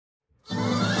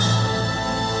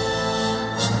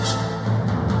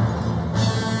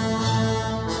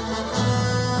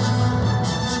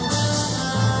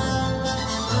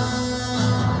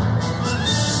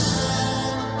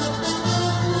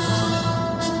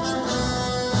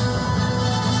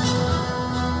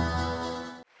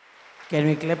Can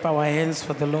we clap our hands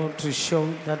for the Lord to show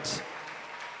that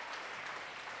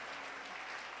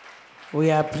we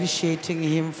are appreciating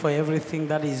Him for everything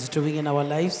that He's doing in our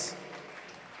lives?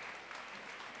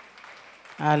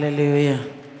 Hallelujah.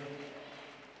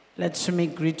 Let me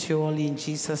greet you all in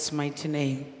Jesus' mighty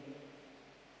name.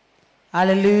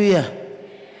 Hallelujah.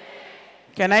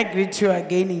 Can I greet you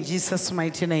again in Jesus'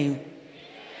 mighty name?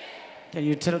 Can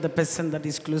you tell the person that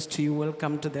is close to you,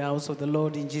 welcome to the house of the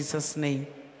Lord in Jesus' name?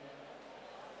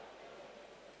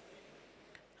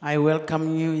 I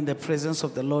welcome you in the presence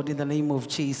of the Lord in the name of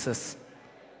Jesus.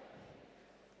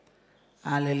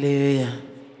 Hallelujah.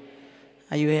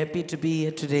 Are you happy to be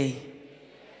here today?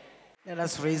 Let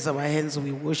us raise our hands,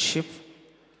 we worship,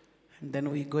 and then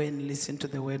we go and listen to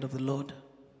the word of the Lord.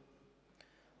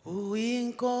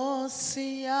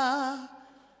 Uinkosi ya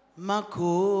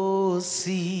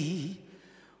makosi,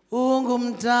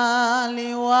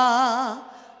 ungumdali wa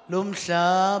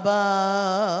lomhlaba,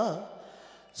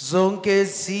 zonke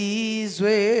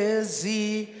sizwe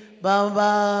zibabaza,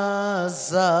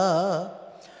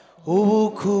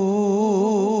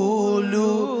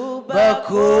 ubukhulu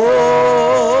bakho,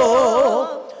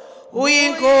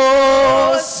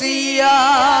 uinkosi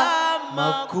ya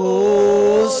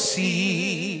makosi,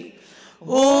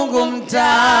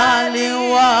 ungumdali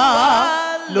wa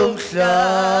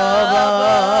lomhlaba,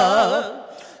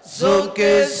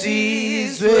 zonke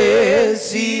sizwe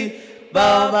zibabaza,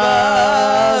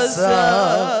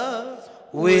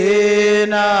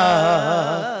 wena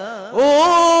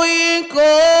uyinkosi,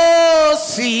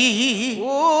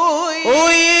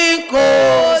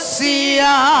 uyinkosi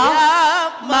ya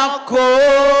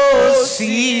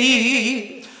makosi,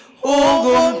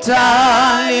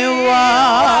 ungumdali wa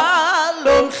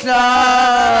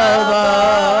lomhlaba,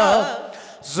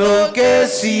 zonke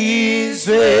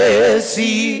sizwe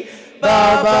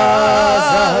zibabaza,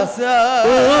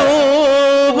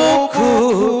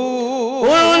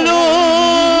 ubukhulu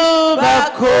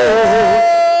bakho,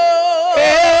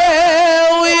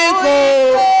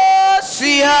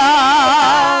 uyinkosi ya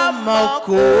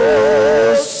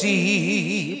makosi,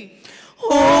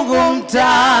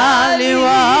 ungumdali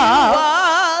wa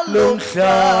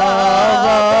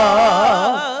lomhlaba,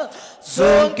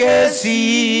 zonke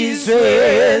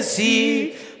sizwe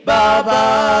zibabaza,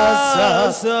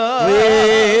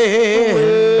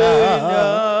 wena.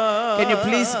 Can you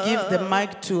please give the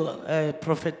mic to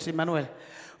Prophet Emmanuel?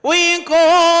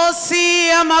 Uyinkosi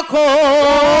ya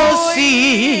makosi,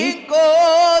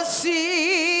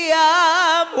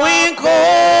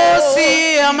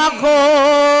 uyinkosi ya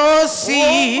makosi,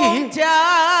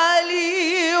 ungumdali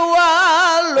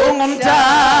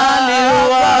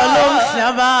wa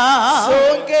lomhlaba,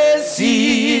 zonke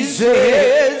sizwe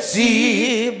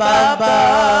zibabaza,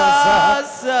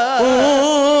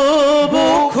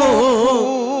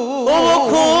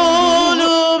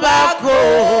 ubukhulu bakho,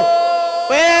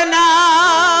 wena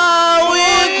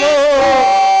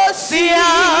uyinkosi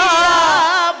ya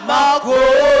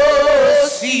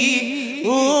makosi,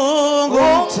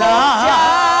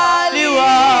 ungumdali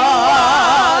wa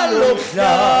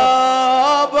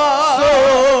lomhlaba,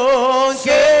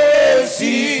 zonke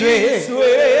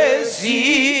sizwe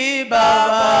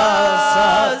zibabaza,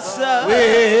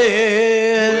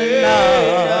 wena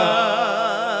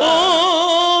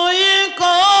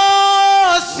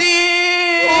uyinkosi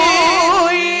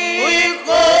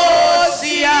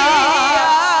ya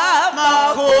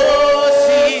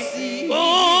makosi,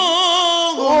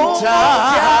 ungumdali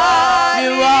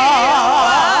wa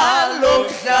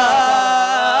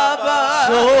lomhlaba,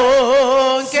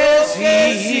 zonke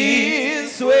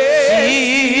sizwe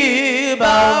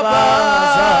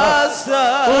zibabaza,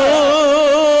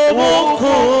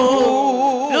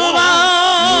 ubukhulu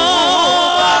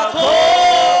bakho,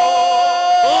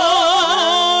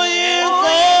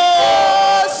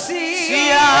 uyinkosi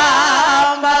ya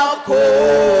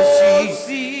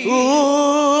makosi,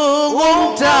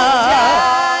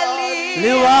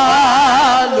 ungumdali wa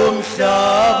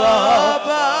lomhlaba,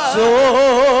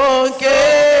 zonke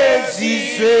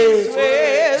sizwe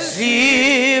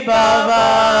zibabaza,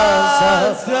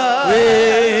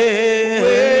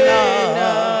 wena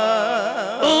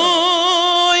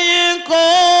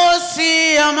uyinkosi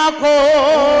ya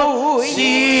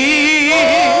makosi,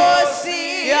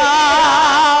 ya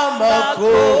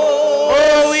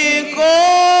makosi,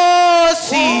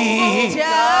 uyinkosi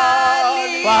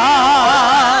wa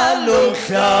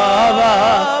lomhlaba,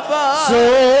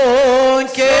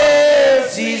 zonke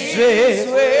sizwe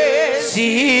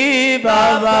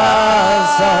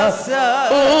zibabaza,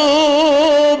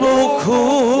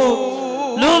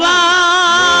 ubukhulu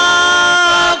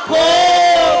bakho,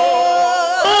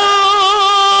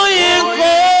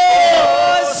 uyinkosi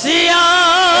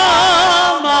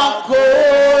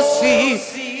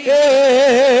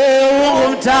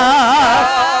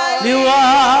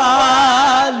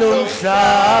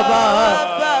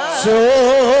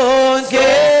sonke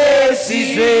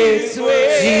sizwe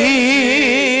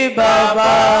zibabaza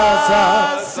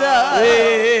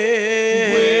wena.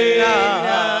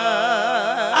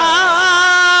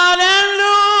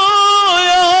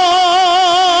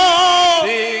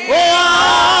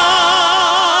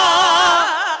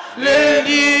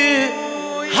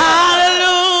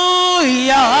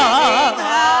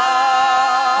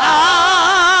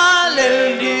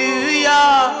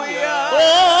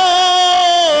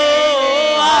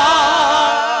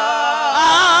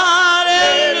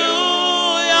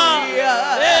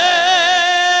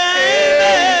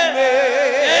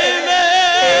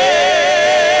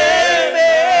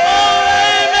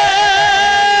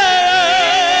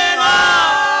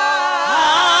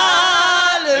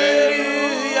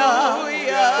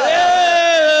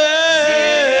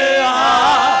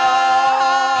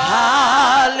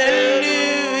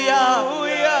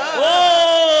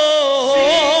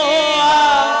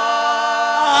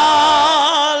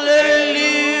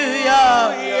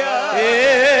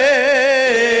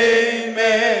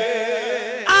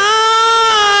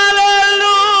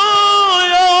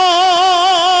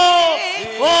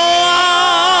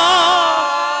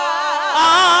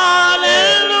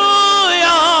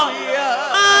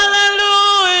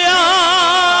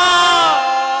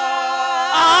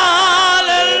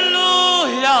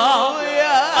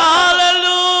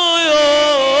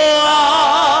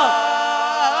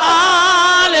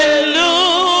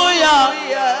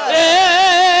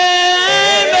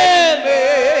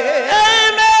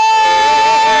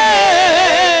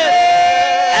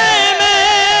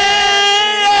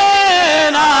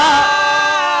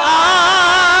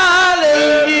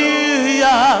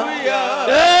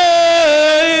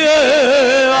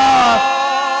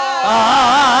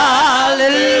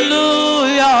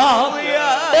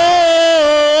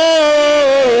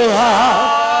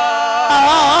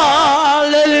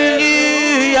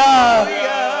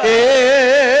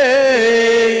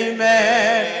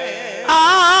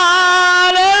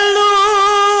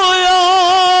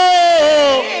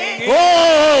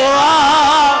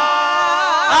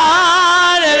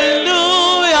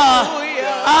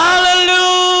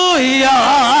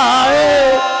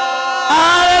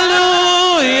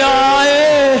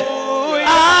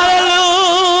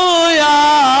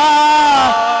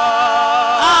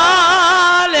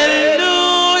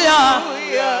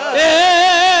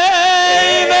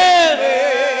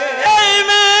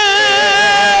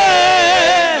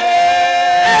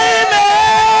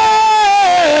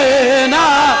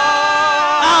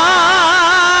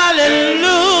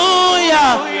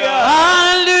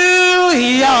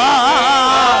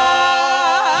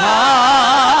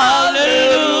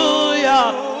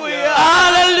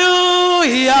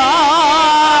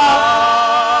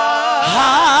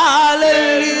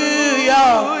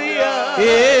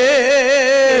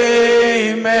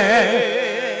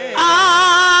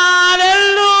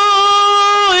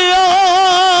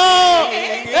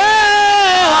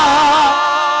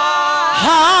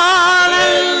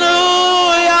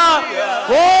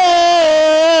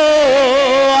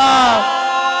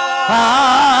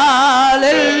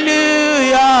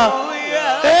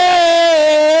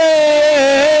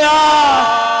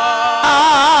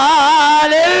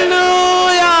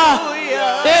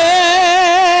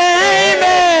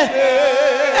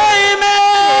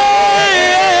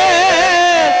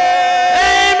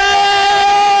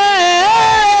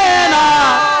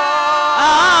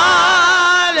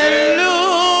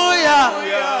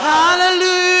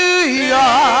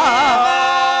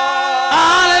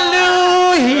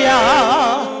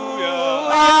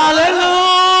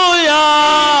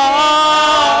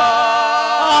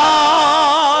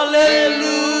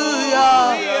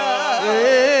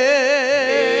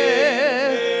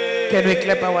 Can we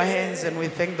clap our hands and we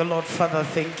thank the Lord? Father,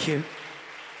 thank you.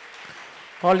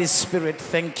 Holy Spirit,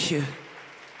 thank you.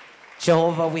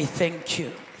 Jehovah, we thank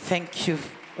you. Thank you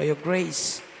for your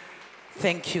grace.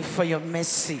 Thank you for your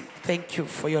mercy. Thank you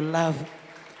for your love.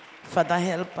 Father,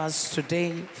 help us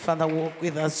today. Father, walk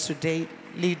with us today.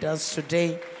 Lead us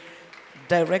today.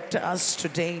 Direct us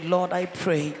today. Lord, I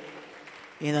pray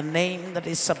in the name that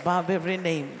is above every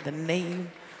name, the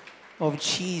name of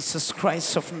Jesus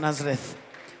Christ of Nazareth.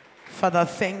 Father,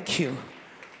 thank you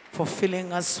for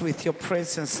filling us with your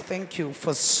presence. Thank you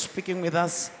for speaking with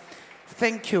us.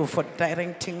 Thank you for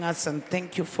directing us, and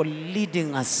thank you for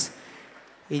leading us.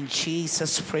 In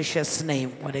Jesus' precious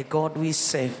name, what a God we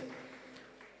serve.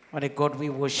 What a God we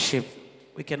worship.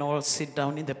 We can all sit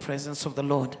down in the presence of the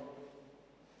Lord.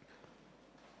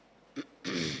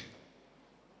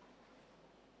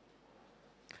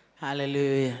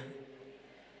 Hallelujah.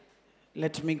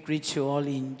 Let me greet you all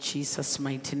in Jesus'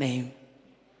 mighty name.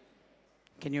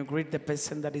 Can you greet the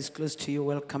person that is close to you?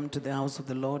 Welcome to the house of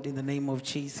the Lord in the name of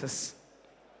Jesus.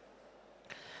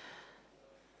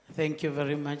 Thank you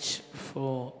very much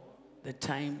for the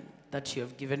time that you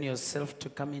have given yourself to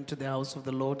come into the house of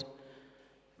the Lord,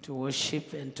 to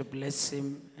worship and to bless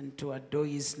Him and to adore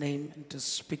His name and to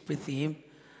speak with Him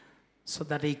so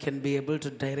that He can be able to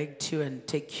direct you and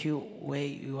take you where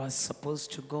you are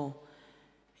supposed to go.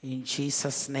 In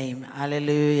Jesus' name,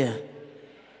 hallelujah.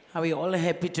 Are we all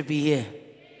happy to be here?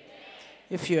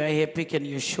 If you are happy, can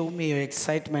you show me your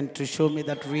excitement to show me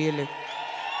that really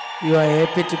you are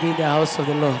happy to be in the house of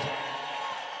the Lord?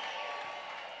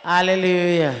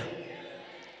 Hallelujah.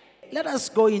 Let us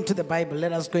go into the Bible.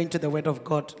 Let us go into the Word of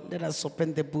God. Let us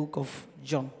open the book of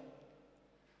John.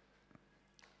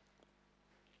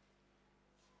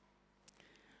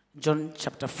 John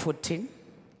chapter 14.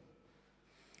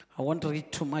 I won't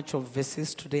read too much of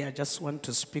verses today. I just want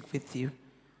to speak with you.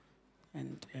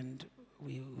 And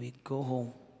we go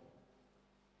home.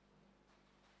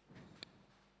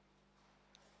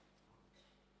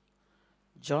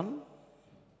 John,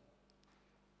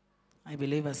 I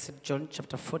believe I said John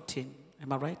chapter 14.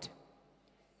 Am I right?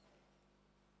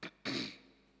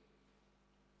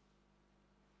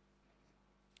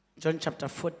 John chapter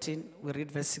 14, we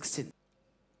read verse 16.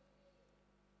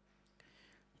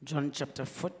 John chapter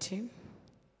 14,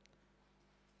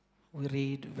 we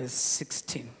read verse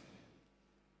 16.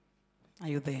 Are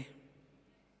you there?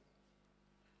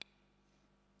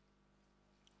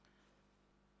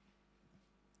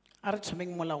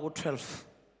 Archaming Mola 12.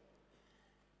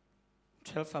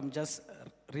 12, I'm just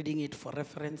reading it for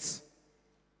reference.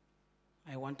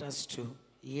 I want us to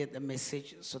hear the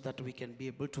message so that we can be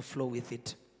able to flow with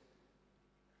it.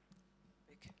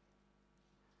 Okay.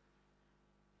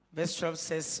 Verse 12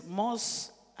 says,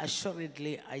 most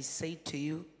assuredly I say to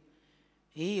you,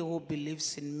 he who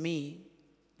believes in me,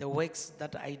 the works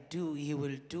that I do, he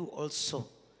will do also.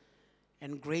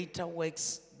 And greater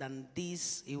works than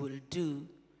these he will do,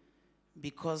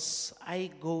 because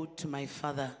I go to my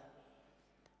Father.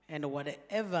 And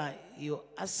whatever you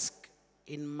ask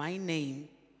in my name,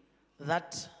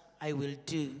 that I will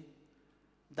do,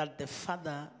 that the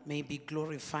Father may be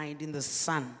glorified in the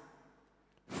Son.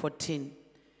 14.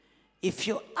 If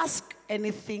you ask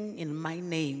anything in my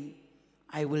name,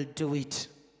 I will do it.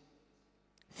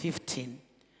 15.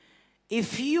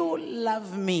 If you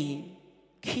love me,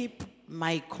 keep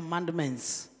my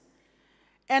commandments.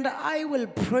 And I will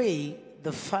pray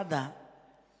the Father,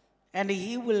 and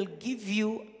he will give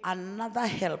you another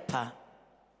helper,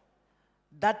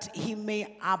 that he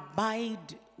may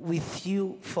abide with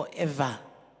you forever.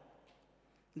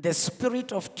 The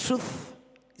Spirit of truth,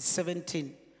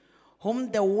 17, whom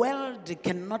the world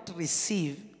cannot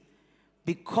receive,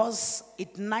 because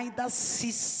it neither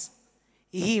sees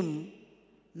him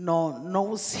nor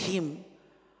knows him,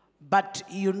 but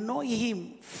you know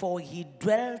him, for he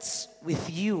dwells with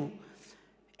you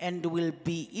and will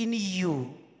be in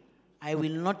you. I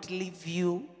will not leave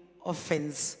you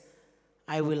orphans.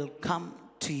 I will come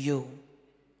to you.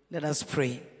 Let us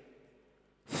pray.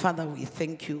 Father, we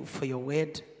thank you for your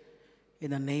word.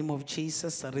 In the name of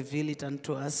Jesus, reveal it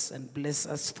unto us and bless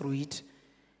us through it.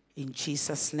 In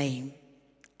Jesus' name,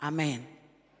 amen.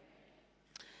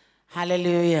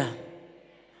 Hallelujah.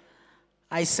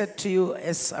 I said to you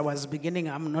as I was beginning,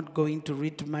 I'm not going to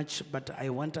read much, but I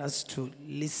want us to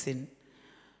listen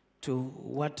to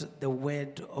what the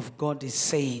word of God is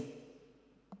saying.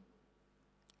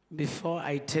 Before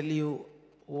I tell you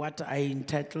what I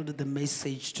entitled the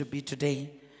message to be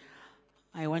today,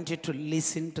 I want you to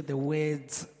listen to the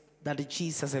words that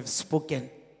Jesus has spoken.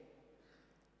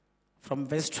 From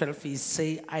verse 12, he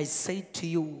say, I say to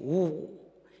you,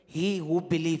 he who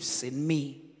believes in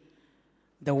me,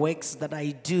 the works that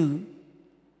I do,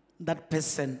 that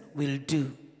person will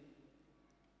do.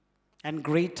 And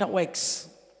greater works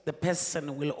the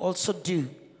person will also do.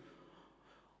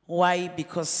 Why?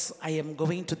 Because I am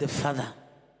going to the Father.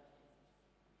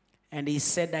 And he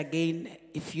said again,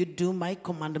 if you do my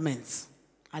commandments,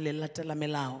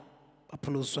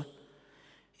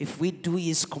 if we do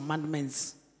his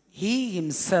commandments, he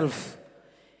himself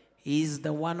is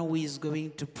the one who is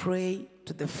going to pray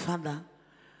to the Father,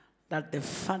 that the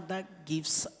Father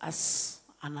gives us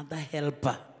another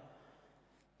helper.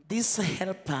 This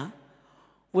helper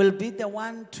will be the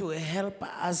one to help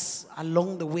us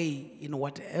along the way in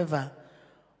whatever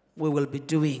we will be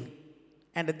doing.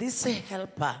 And this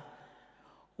helper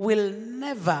will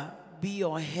never be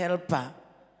your helper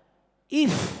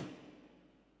if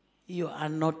you are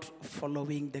not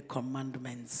following the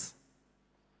commandments.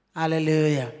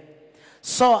 Hallelujah.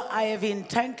 So I have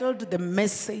entitled the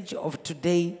message of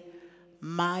today,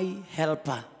 my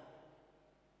helper.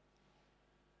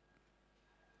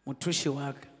 Mutushi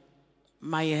waka,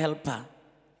 my helper,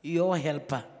 your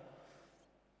helper.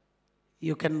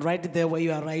 You can write there where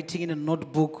you are writing in a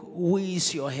notebook, who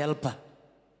is your helper?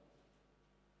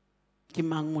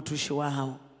 Kimang mutushi wa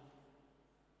hao.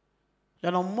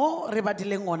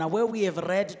 Where we have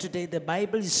read today, the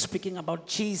Bible is speaking about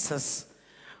Jesus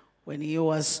when he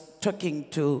was talking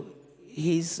to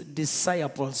his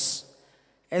disciples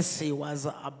as he was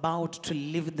about to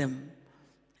leave them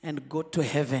and go to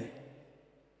heaven.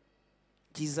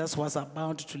 Jesus was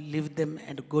about to leave them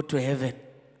and go to heaven.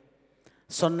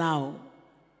 So now,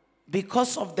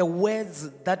 because of the words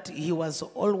that he was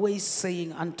always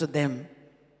saying unto them,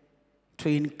 to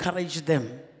encourage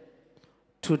them,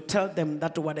 to tell them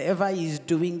that whatever he is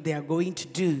doing, they are going to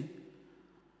do.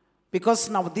 Because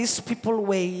now these people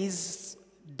were his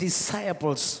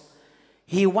disciples.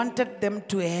 He wanted them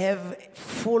to have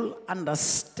full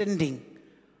understanding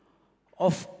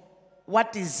of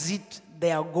what is it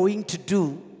they are going to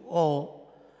do, or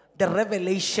the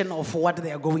revelation of what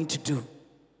they are going to do.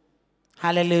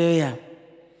 Hallelujah.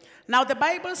 Now the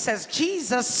Bible says,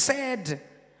 Jesus said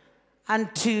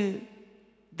unto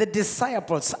the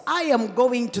disciples, I am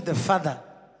going to the Father.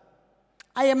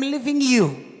 I am leaving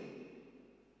you.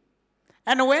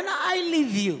 And when I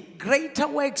leave you, greater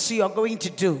works you are going to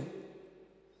do.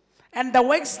 And the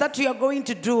works that you are going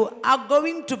to do are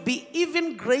going to be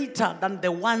even greater than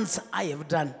the ones I have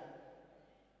done.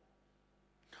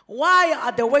 Why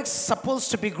are the works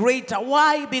supposed to be greater?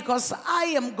 Why? Because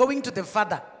I am going to the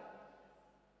Father.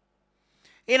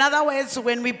 In other words,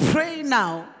 when we pray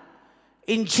now,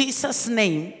 in Jesus'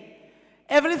 name,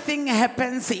 everything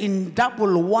happens in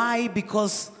double. Why?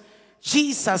 Because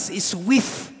Jesus is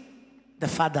with the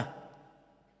Father.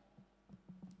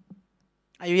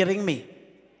 Are you hearing me?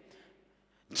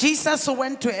 Jesus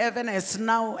went to heaven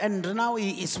and now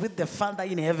he is with the Father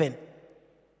in heaven.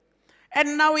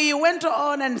 And now he went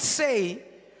on and say,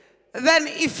 then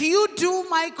if you do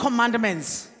my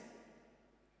commandments,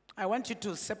 I want you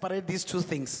to separate these two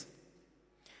things.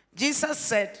 Jesus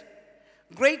said,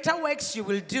 greater works you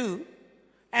will do,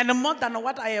 and more than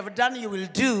what I have done you will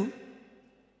do,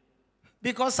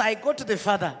 because I go to the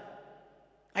Father.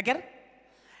 I get it?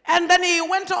 And then he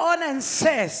went on and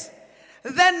says,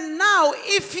 then now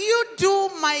if you do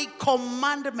my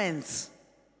commandments,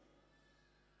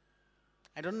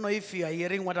 I don't know if you are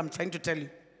hearing what I'm trying to tell you.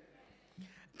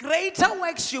 Greater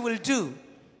works you will do.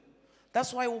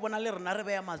 That's why we want to learn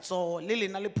Arabic matso lili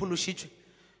na le pulushitwe.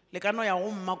 Le kano ya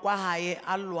umma kwa hae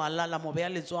alwala la mobe ya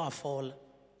letso afola.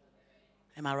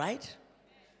 Am I right?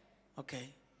 Okay.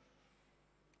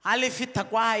 Ali fita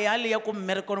kwa hae ali ya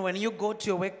kummerikon, when you go to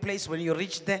your workplace, when you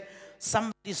reach there,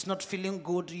 somebody is not feeling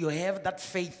good, you have that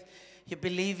faith, you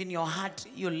believe in your heart,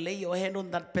 you lay your hand on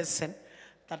that person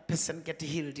get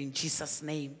healed in Jesus'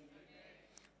 name.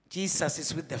 Jesus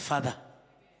is with the Father.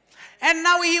 And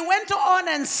now he went on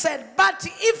and said, but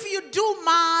if you do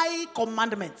my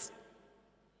commandments,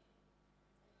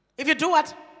 if you do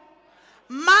what?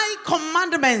 My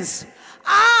commandments,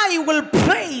 I will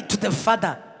pray to the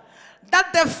Father,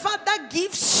 that the Father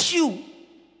gives you.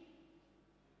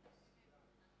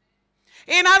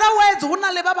 In other words,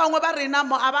 huna le ba bangwe ba rena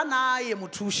mo abana ye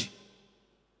mothushi.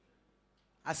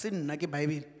 Asin nna ke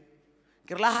Bible.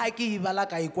 Ke rela ha ke ibala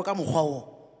ka ikwa ka mogwa o.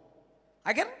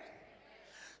 Again?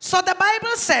 So the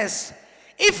Bible says,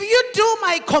 if you do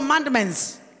my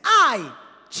commandments, I,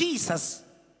 Jesus,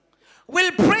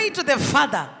 will pray to the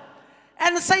Father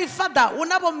and say, Father,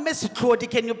 unabo messy Claude,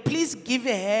 can you please give her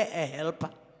a helper?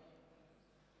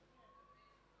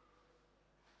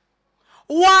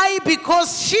 Why?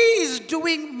 Because she is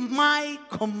doing my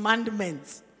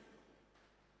commandments.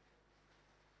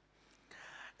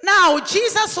 Now,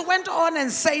 Jesus went on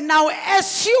and said, now,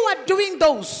 as you are doing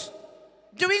those,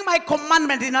 doing my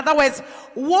commandment, in other words,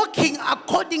 walking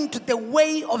according to the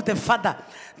way of the Father.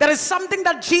 There is something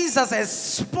that Jesus has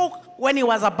spoke when he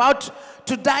was about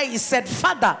to die. He said,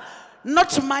 Father,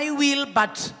 not my will,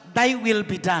 but thy will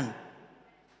be done.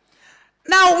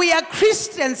 Now we are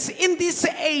Christians in this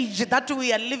age that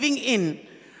we are living in.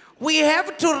 We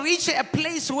have to reach a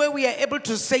place where we are able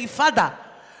to say, Father,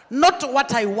 not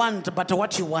what I want, but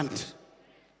what you want.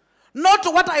 Not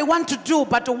what I want to do,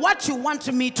 but what you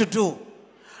want me to do.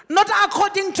 Not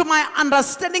according to my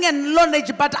understanding and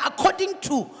knowledge, but according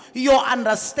to your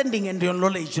understanding and your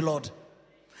knowledge, Lord.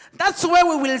 That's where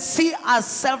we will see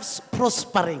ourselves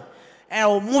prospering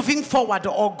or moving forward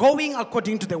or going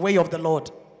according to the way of the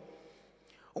Lord.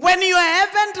 When you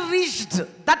haven't reached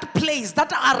that place,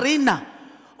 that arena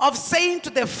of saying to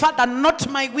the Father, not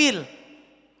my will,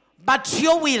 but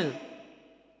your will,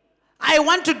 I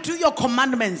want to do your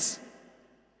commandments.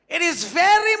 It is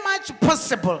very much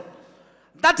possible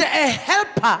that a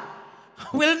helper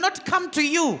will not come to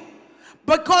you,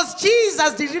 because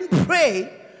Jesus didn't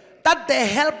pray that the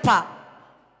helper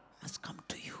must come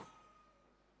to you.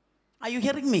 Are you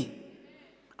hearing me?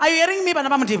 Are you hearing me,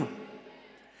 Banabamatim?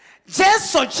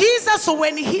 Just so Jesus,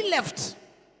 when he left,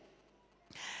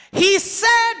 he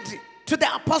said to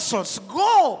the apostles,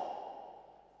 go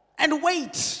and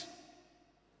wait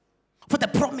for the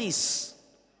promise.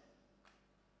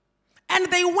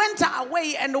 And they went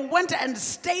away and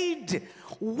stayed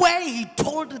where he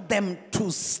told them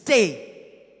to stay,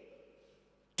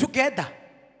 together,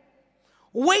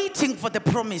 waiting for the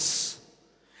promise.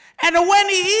 And when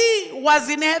he was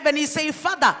in heaven, he said,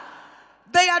 Father,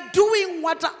 they are doing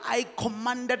what I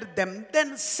commanded them.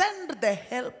 Then send the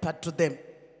helper to them.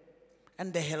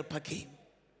 And the helper came.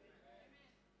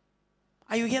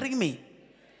 Are you hearing me?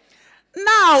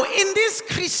 Now, in this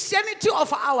Christianity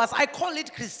of ours, I call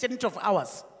it Christianity of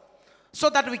ours, so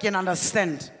that we can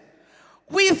understand.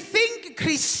 We think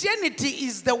Christianity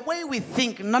is the way we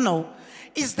think. No.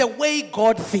 It's the way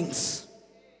God thinks.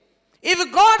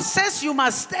 If God says you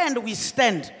must stand, we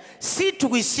stand. Sit,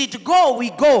 we sit. Go,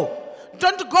 we go.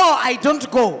 Don't go, I don't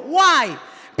go. Why?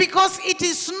 Because it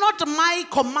is not my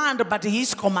command, but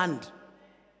his command.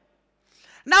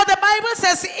 Now the Bible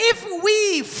says if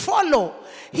we follow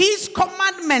his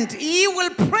commandment, he will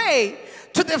pray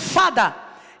to the Father.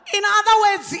 In other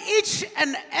words, each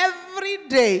and every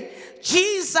day,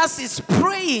 Jesus is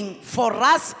praying for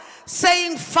us,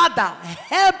 saying, Father,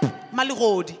 help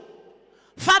Maligodi.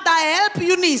 Father, help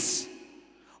Eunice.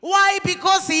 Why?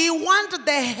 Because he wants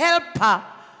the helper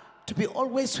to be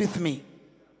always with me.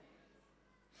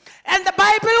 And the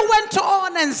Bible went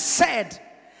on and said,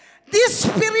 this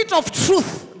Spirit of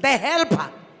truth, the helper,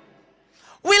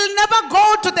 will never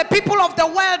go to the people of the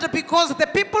world, because the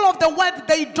people of the world,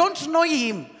 they don't know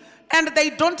him and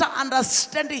they don't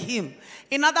understand him.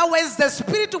 In other words, the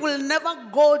Spirit will never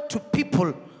go to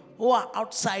people who are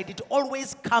outside. It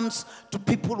always comes to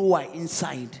people who are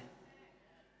inside.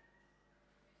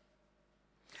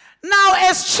 Now,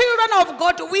 as children of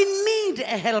God, we need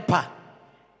a helper.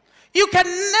 You can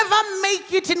never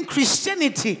make it in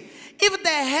Christianity if the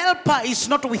helper is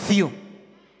not with you.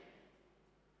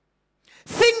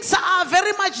 Things are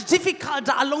very much difficult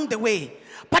along the way,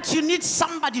 but you need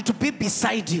somebody to be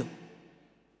beside you.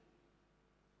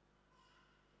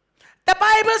 The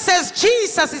Bible says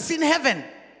Jesus is in heaven,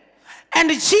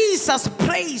 and Jesus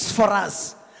prays for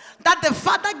us, that the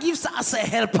Father gives us a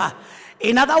helper.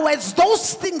 In other words,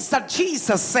 those things that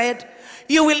Jesus said,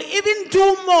 you will even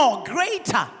do more,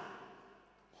 greater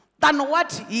than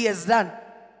what he has done.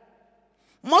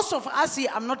 Most of us here,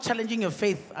 I'm not challenging your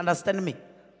faith, understand me.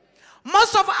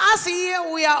 Most of us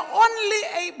here, we are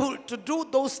only able to do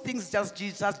those things just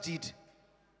Jesus did.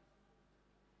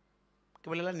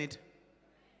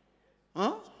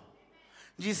 Huh?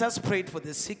 Jesus prayed for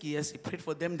the sick, yes, he prayed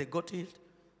for them, they got healed.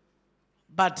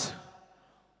 But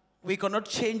we cannot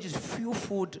change few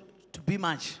food to be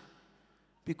much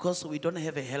because we don't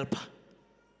have a helper.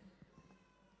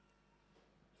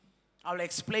 I'll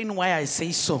explain why I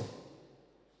say so.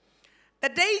 The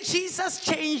day Jesus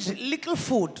changed little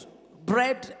food,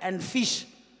 bread and fish,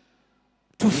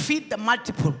 to feed the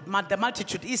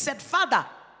multitude, he said, Father,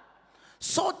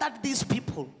 so that these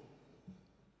people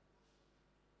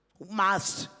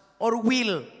must or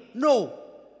will know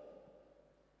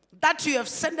that you have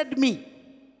sent me.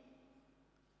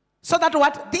 So that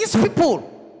what? These people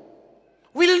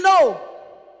will know.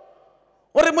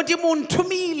 You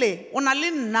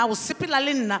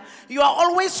are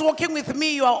always walking with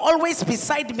me. You are always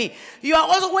beside me. You are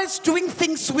always doing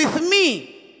things with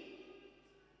me.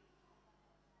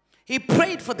 He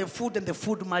prayed for the food, and the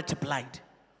food multiplied.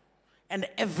 And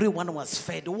everyone was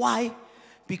fed. Why?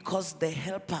 Because the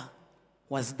helper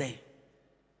was there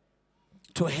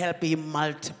to help him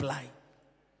multiply.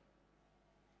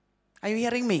 Are you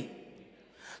hearing me?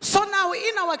 So now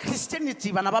in our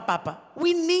Christianity,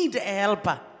 we need a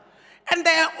helper. And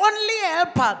the only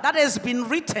helper that has been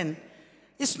written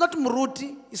is not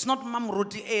Muruti, it's not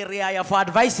Mamruti area for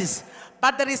advices,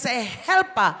 but there is a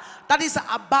helper that is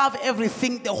above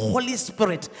everything, the Holy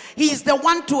Spirit. He is the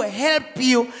one to help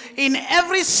you in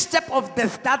every step of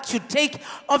that you take,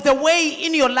 of the way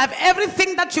in your life.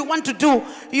 Everything that you want to do,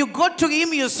 you go to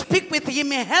him, you speak with him,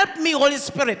 help me, Holy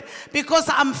Spirit, because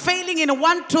I'm failing in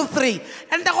 1, 2, 3.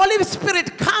 And the Holy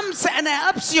Spirit comes and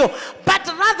helps you. But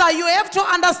rather, you have to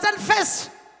understand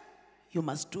first, you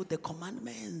must do the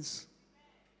commandments.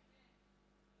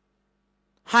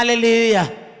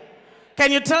 Hallelujah.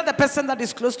 Can you tell the person that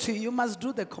is close to you, you must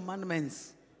do the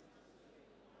commandments?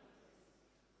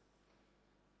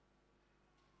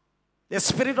 The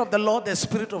Spirit of the Lord, the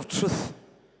Spirit of truth,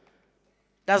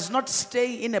 does not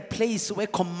stay in a place where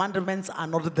commandments are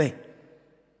not there.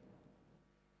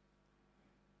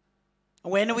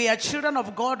 When we are children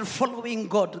of God, following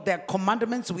God, there are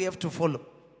commandments we have to follow.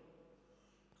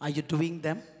 Are you doing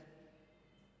them?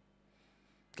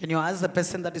 Can you ask the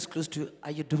person that is close to you,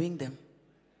 are you doing them?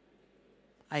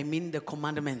 I mean the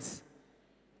commandments.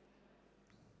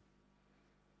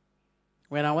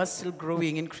 When I was still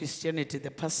growing in Christianity,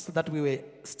 the pastor that we were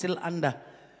still under,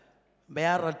 they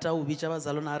are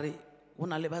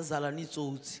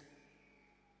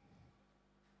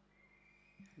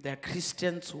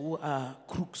Christians who are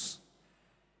crooks.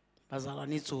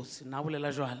 And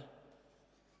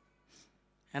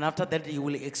after that, he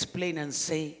will explain and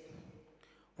say,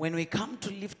 when we come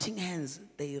to lifting hands,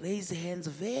 they raise hands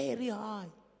very high.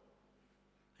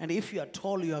 And if you are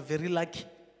tall, you are very lucky.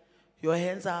 Your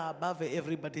hands are above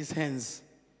everybody's hands.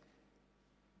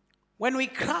 When we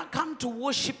come to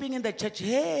worshiping in the church,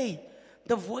 hey,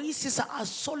 the voices are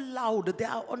so loud, they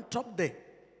are on top there.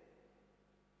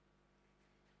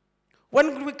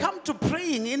 When we come to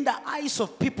praying in the eyes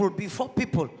of people, before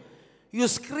people, you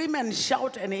scream and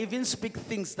shout and even speak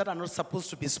things that are not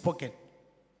supposed to be spoken.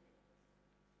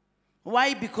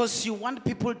 Why? Because you want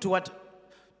people to what?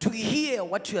 To hear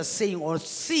what you are saying or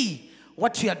see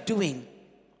what you are doing.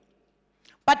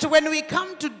 But when we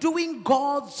come to doing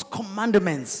God's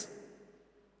commandments,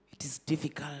 it is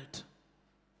difficult.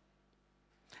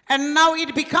 And now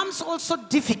it becomes also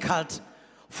difficult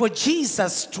for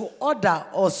Jesus to order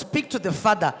or speak to the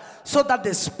Father so that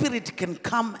the Spirit can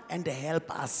come and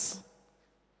help us.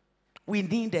 We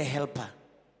need a helper.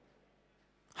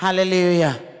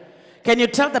 Hallelujah. Can you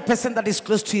tell the person that is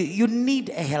close to you, you need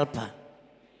a helper?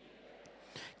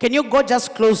 Can you go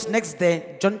just close next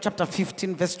day, John chapter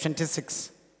 15, verse 26.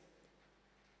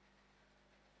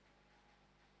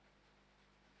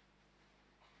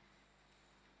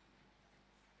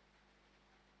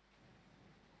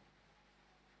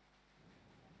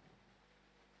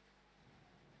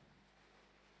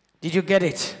 Did you get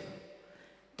it?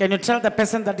 Can you tell the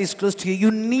person that is close to you,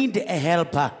 you need a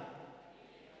helper?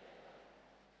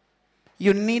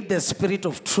 You need the Spirit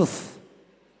of truth.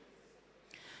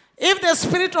 If the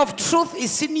Spirit of truth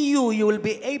is in you, you will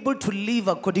be able to live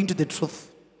according to the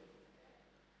truth.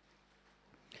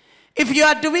 If you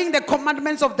are doing the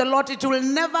commandments of the Lord, it will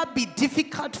never be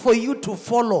difficult for you to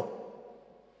follow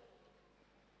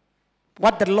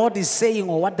what the Lord is saying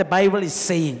or what the Bible is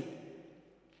saying.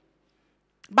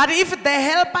 But if the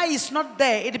helper is not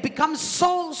there, it becomes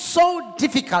so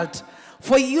difficult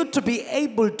for you to be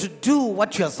able to do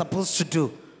what you are supposed to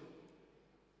do.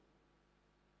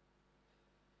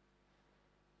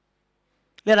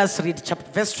 Let us read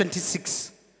verse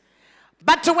 26.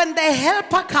 But when the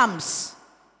helper comes,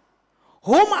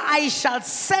 whom I shall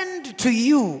send to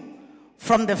you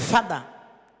from the Father,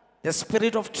 the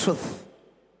Spirit of truth,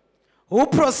 who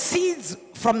proceeds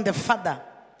from the Father,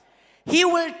 he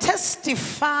will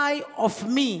testify of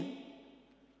me.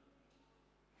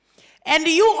 And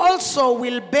you also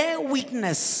will bear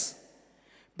witness,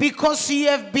 because you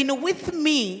have been with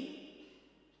me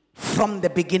from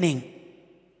the beginning.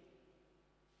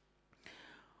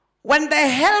 When the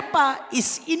helper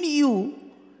is in you,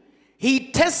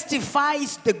 he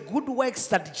testifies the good works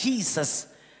that Jesus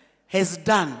has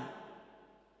done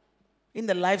in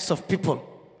the lives of people.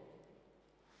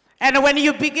 And when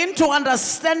you begin to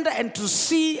understand and to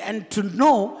see and to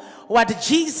know what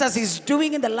Jesus is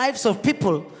doing in the lives of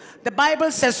people, the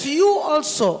Bible says you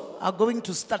also are going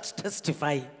to start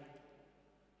testifying.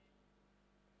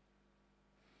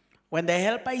 When the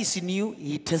helper is in you,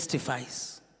 he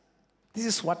testifies. This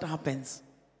is what happens.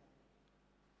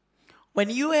 When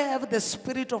you have the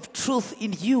Spirit of truth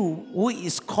in you, who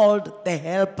is called the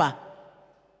helper,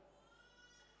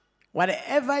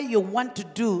 whatever you want to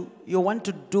do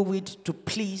it to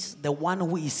please the one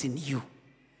who is in you.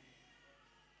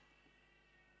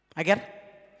 I get it?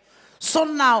 So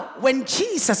now, when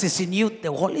Jesus is in you,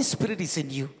 the Holy Spirit is in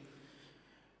you,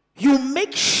 you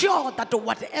make sure that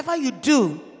whatever you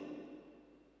do,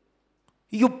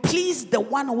 you please the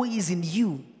one who is in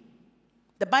you.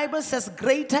 The Bible says,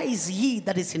 greater is he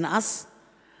that is in us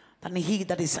than he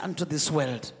that is unto this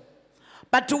world.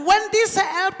 But when this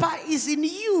helper is in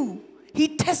you,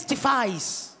 he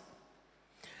testifies.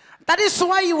 That is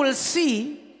why you will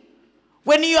see,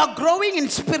 when you are growing in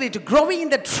spirit, growing in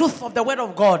the truth of the word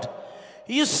of God,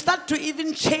 you start to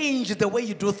even change the way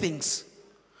you do things.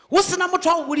 You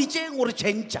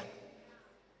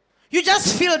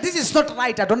just feel this is not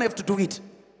right, I don't have to do it.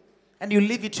 And you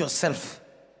leave it yourself.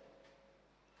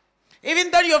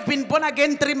 Even though you have been born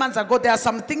again 3 months ago, there are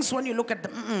some things when you look at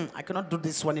them, I cannot do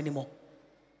this one anymore.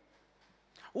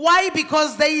 Why?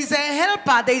 Because there is a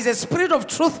helper, there is a spirit of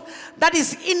truth that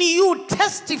is in you,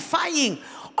 testifying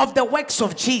of the works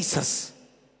of Jesus.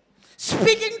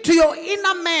 Speaking to your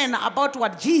inner man about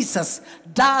what Jesus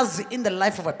does in the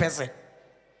life of a person.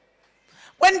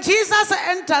 When Jesus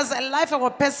enters the life of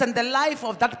a person, the life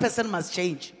of that person must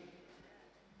change.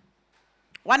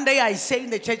 One day I say in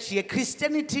the church here,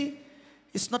 Christianity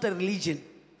is not a religion,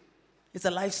 it's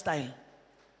a lifestyle.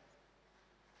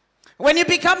 When you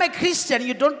become a Christian,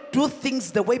 you don't do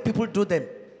things the way people do them.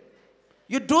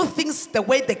 You do things the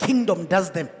way the kingdom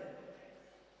does them.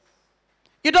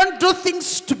 You don't do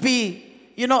things to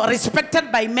be,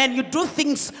 respected by men. You do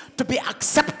things to be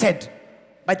accepted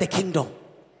by the kingdom,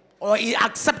 or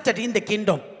accepted in the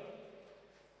kingdom.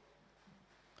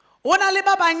 Ona le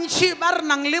ba bantši ba re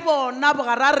nang le bona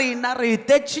bogara rena re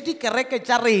itetše dikereke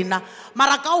tša rena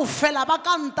mara kaofela ba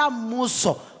ka nta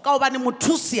mmuso ka gobane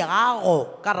mothusi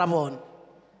gago ka ra bona.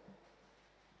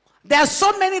 There are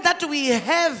so many that we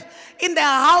have in the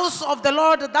house of the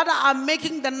Lord that are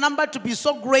making the number to be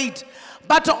so great,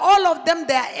 but all of them,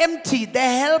 they are empty. The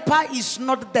helper is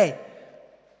not there.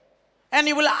 And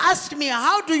you will ask me,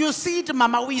 how do you see it,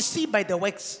 Mama? We see by the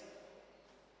works.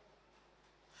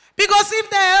 Because if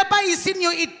the helper is in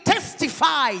you, it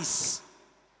testifies.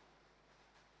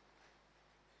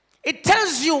 It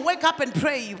tells you, wake up and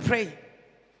pray, you pray.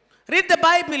 Read the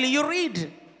Bible, you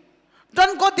read.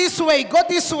 Don't go this way,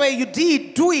 you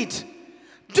do it.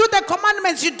 Do the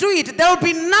commandments, you do it. There will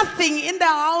be nothing in the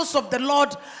house of the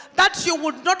Lord that you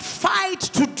would not fight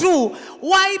to do.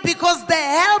 Why? Because the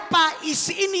helper is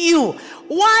in you.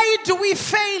 Why do we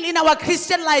fail in our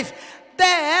Christian life? The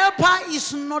helper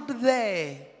is not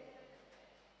there.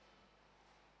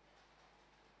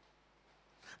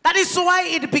 That is why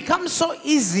it becomes so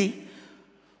easy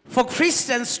for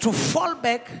Christians to fall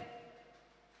back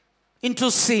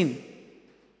into sin.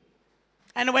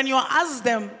 And when you ask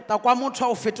them,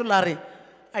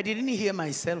 I didn't hear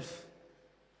myself.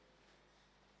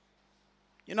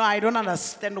 I don't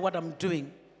understand what I'm doing.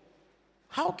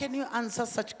 How can you answer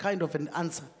such kind of an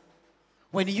answer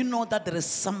when you know that there is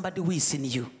somebody who is in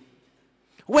you?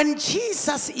 When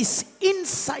Jesus is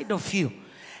inside of you,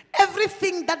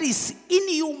 everything that is in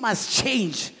you must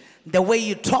change. The way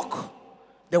you talk,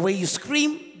 the way you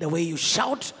scream, the way you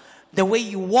shout, the way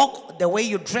you walk, the way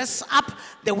you dress up,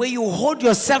 the way you hold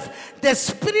yourself. The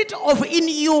spirit of in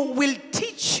you will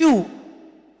teach you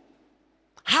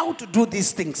how to do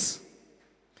these things.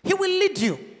 He will lead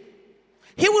you.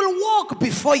 He will walk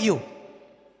before you.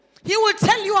 He will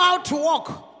tell you how to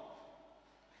walk.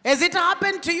 Has it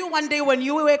happened to you one day when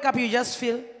you wake up, you just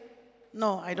feel,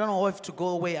 no, I don't know if to go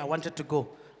away. I wanted to go.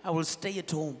 I will stay at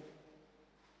home.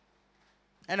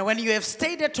 And when you have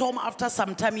stayed at home, after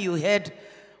some time you heard,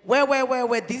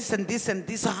 where this and this and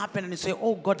this happened, and you say,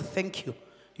 oh God, thank you.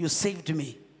 You saved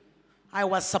me. I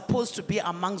was supposed to be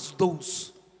amongst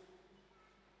those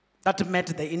that met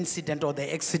the incident or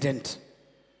the accident.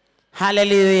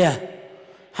 Hallelujah.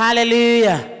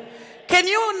 Hallelujah. Can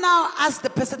you now ask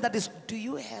the person that is, do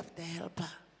you have the helper?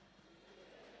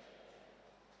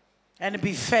 And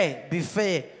be fair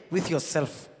with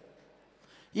yourself.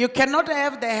 You cannot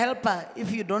have the helper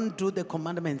if you don't do the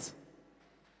commandments.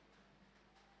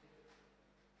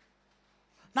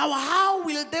 Now, how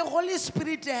will the Holy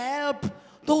Spirit help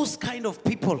those kind of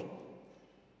people?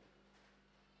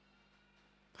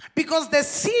 Because the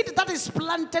seed that is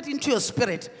planted into your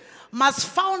spirit must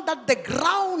find that the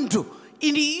ground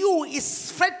in you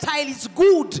is fertile, is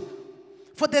good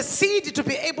for the seed to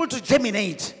be able to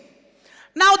germinate.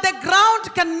 Now, the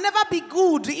ground can never be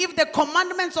good if the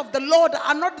commandments of the Lord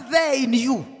are not there in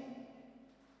you.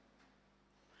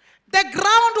 The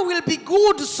ground will be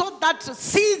good so that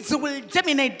seeds will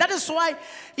germinate. That is why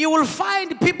you will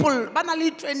find people,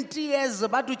 banally 20 years,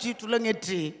 baduchi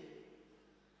tulengeti.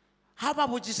 How about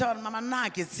what you say, Mama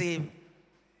Naki say,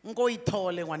 Ngo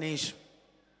itole waneshu.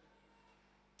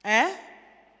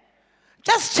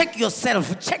 Just check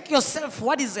yourself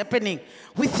what is happening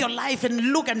with your life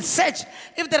and look and search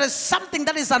if there is something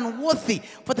that is unworthy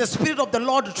for the Spirit of the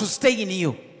Lord to stay in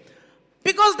you.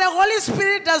 Because the Holy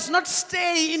Spirit does not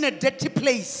stay in a dirty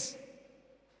place.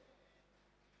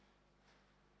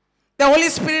 The Holy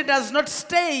Spirit does not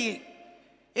stay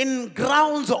in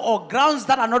grounds or grounds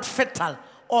that are not fertile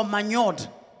or manured.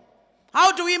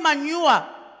 How do we manure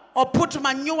or put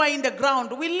manure in the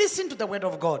ground? We listen to the word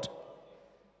of God.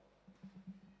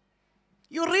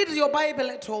 You read your Bible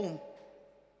at home.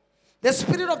 The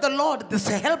Spirit of the Lord, this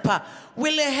helper,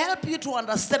 will help you to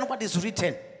understand what is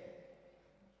written.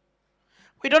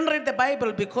 We don't read the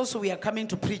Bible because we are coming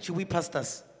to preach, we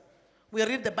pastors. We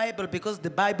read the Bible because the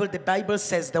Bible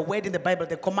says, the word in the Bible,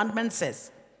 the commandment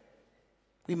says,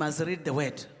 we must read the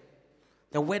word.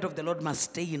 The word of the Lord must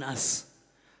stay in us.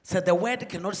 So the word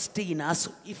cannot stay in us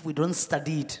if we don't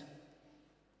study it.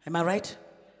 Am I right?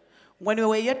 When we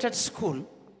were yet at school,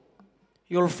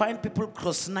 you'll find people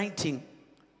cross-nighting,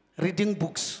 reading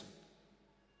books,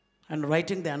 and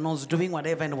writing their notes, doing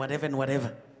whatever and whatever and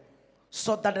whatever,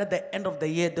 so that at the end of the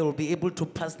year, they will be able to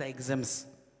pass the exams.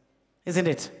 Isn't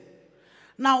it?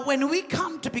 Now, when we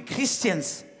come to be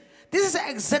Christians, this is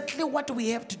exactly what we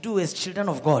have to do as children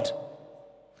of God.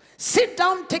 Sit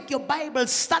down, take your Bible,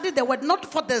 study the word, not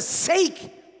for the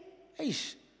sake,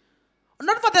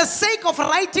 not for the sake of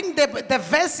writing the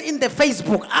verse in the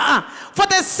Facebook, for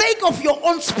the sake of your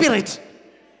own spirit.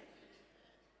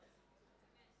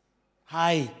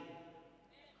 Hi.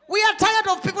 We are tired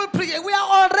of people preaching. We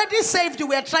are already saved.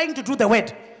 We are trying to do the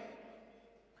word.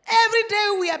 Every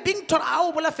day we are being taught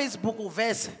how to Facebook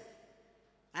verse.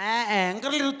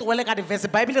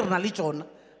 Bible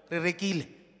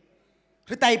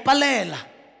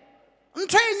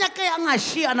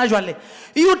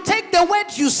you take the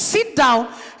word, you sit down,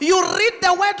 you read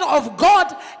the word of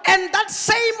God, and that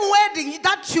same word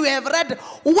that you have read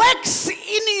works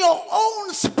in your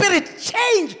own spirit.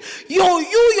 Change you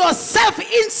yourself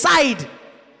inside.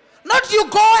 Not you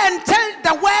go and tell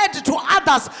the word to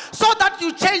others so that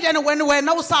you change, and when we're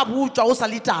now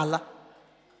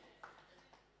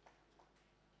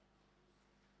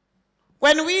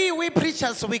when we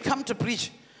preachers, we come to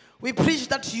preach, we preach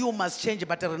that you must change,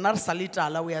 but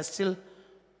we are still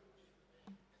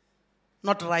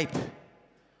not ripe.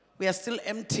 We are still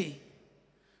empty.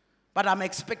 But I'm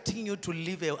expecting you to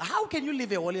live how can you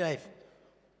live a holy life?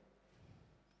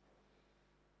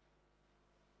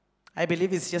 I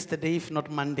believe it's yesterday, if not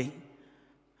Monday.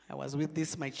 I was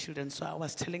with my children, so I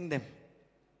was telling them,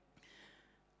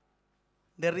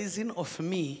 the reason of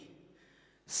me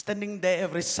standing there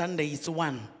every Sunday is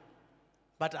one.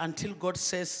 But until God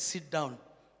says, sit down,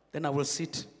 then I will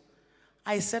sit.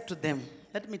 I said to them,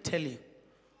 let me tell you,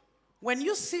 when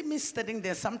you see me standing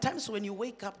there, sometimes when you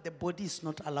wake up, the body is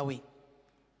not allowing.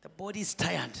 The body is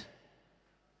tired.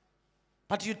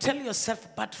 But you tell yourself,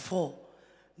 but for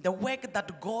the work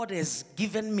that God has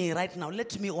given me right now,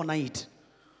 let me honor it.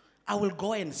 I will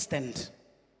go and stand.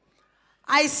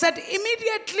 I said,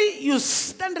 immediately you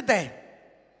stand there.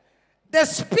 The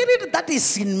spirit that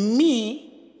is in me,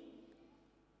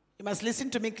 you must listen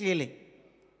to me clearly.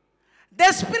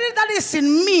 The spirit that is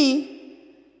in me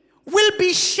will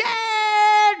be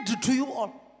shared to you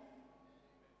all.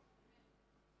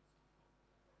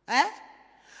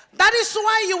 That is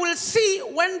why you will see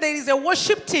when there is a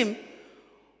worship team,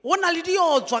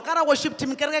 worship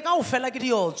team,